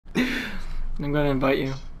I'm gonna invite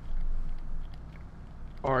you.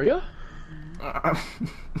 Are ya?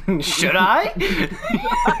 Should I?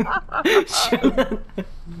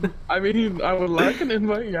 I mean, I would like an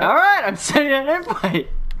invite, yeah. Alright, I'm sending an invite.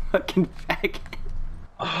 Fucking faggot.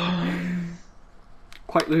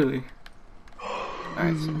 Quite literally.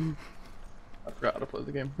 Alright, so. I forgot how to play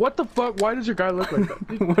the game. What the fuck? Why does your guy look like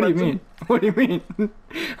that? What do you mean? What do you mean?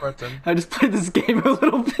 Brenton. I just played this game a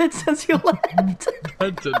little bit since you left.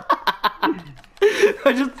 Brenton.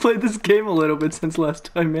 I just played this game a little bit since last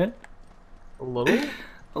time, man. A little?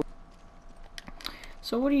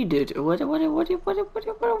 So what do you do? What did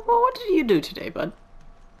you do today, bud?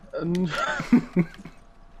 Not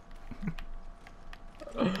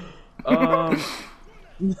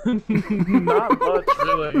much,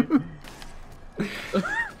 really.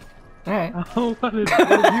 Alright.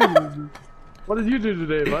 What did you do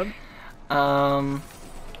today, bud?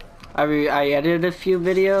 I edited a few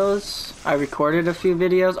videos. I recorded a few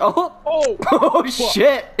videos. Oh! Oh! Oh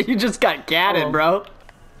shit! You just got gatted, bro.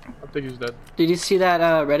 I think he's dead. Did you see that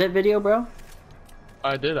Reddit video, bro?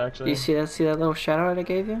 I did actually. Did you see that little shout out I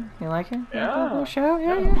gave you? You like it? Yeah. Little shout out?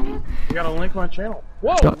 Yeah. You gotta link my channel.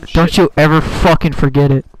 Whoa! Don't you ever fucking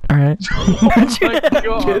forget it, alright? Oh my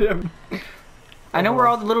God. Get him. I know where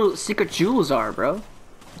all the little secret jewels are, bro.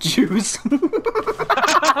 Jews.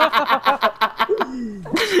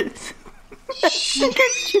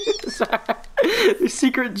 Secret Jews are. There's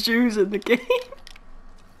secret Jews in the game.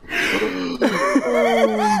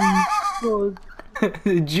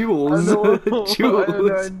 Jewels.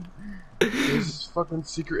 Jewels. There's fucking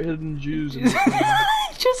secret hidden Jews in this game.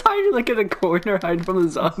 Just hide like in a corner, hide from the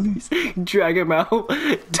zombies, drag him out,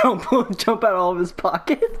 jump out all of his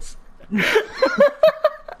pockets.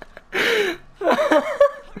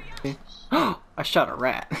 I shot a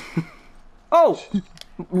rat. Oh!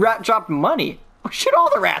 Rat dropped money. Oh, shoot all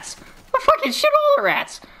the rats. I fucking shoot all the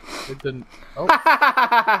rats. It didn't. Oh.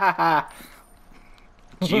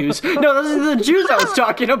 Jews. No, those are the Jews I was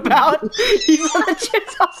talking about. These are the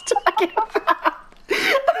Jews I was talking about.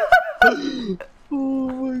 Oh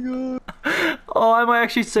my God. Oh, I might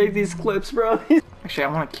actually save these clips, bro. Actually, I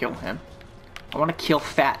want to kill him. I want to kill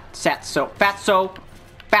Fatso.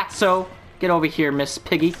 Get over here, Miss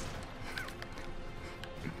Piggy.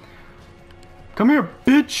 Come here,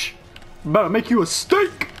 bitch. I'm about to make you a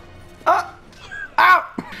steak. Ow. I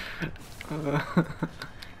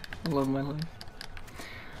love my life.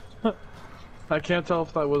 I can't tell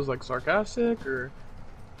if that was like sarcastic or.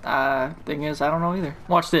 Thing is, I don't know either.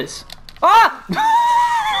 Watch this. Ah!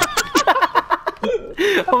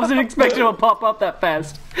 I wasn't expecting him to pop up that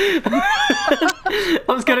fast. I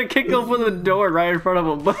was gonna kick open the door right in front of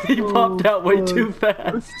him, but he popped out way too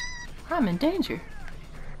fast. I'm in danger.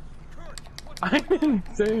 I'm in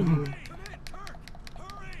danger.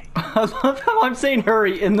 I love how I'm saying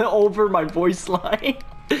hurry in the over my voice line.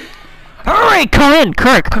 Hurry, come in,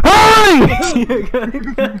 Kirk! Hurry!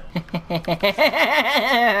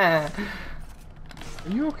 Are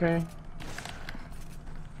you okay?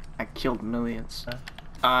 I killed millions.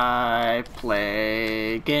 I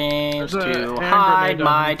play games There's a to hand hide grenade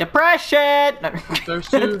my depression. There's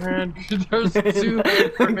two hand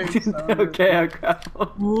grenades. Okay, I'll grab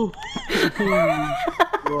them.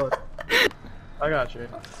 Look. I got you.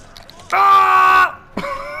 Ah!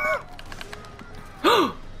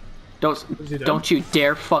 Don't you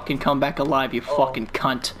dare fucking come back alive, you fucking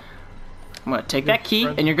cunt. I'm gonna take that key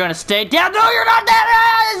and you're gonna stay down. No, you're not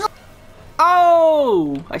dead!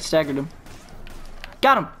 Oh! I staggered him.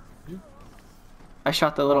 Got him! I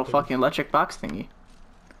shot the little fucking electric box thingy.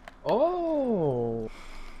 Oh!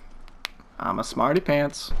 I'm a smarty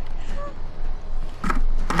pants.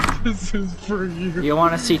 This is for you. You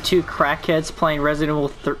wanna see two crackheads playing Resident Evil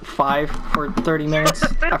 5 for 30 minutes?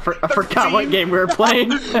 I forgot what game we were playing.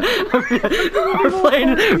 We're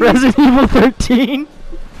playing Resident Evil 13.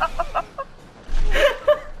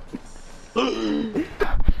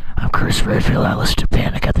 I'm Chris Redfield, I listen to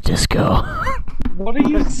Panic at the Disco. What are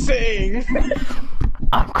you saying?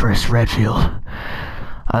 I'm Chris Redfield.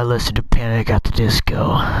 I listen to Panic at the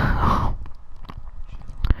Disco.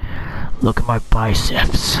 Look at my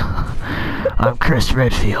biceps. I'm Chris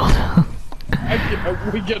Redfield.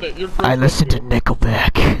 We get it. You're Chris I listen to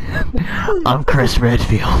Nickelback. I'm Chris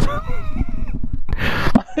Redfield.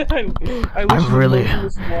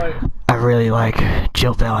 I really like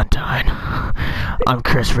Jill Valentine. I'm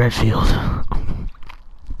Chris Redfield.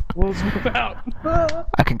 What's it about?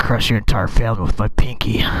 I can crush your entire family with my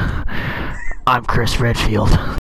pinky. I'm Chris Redfield.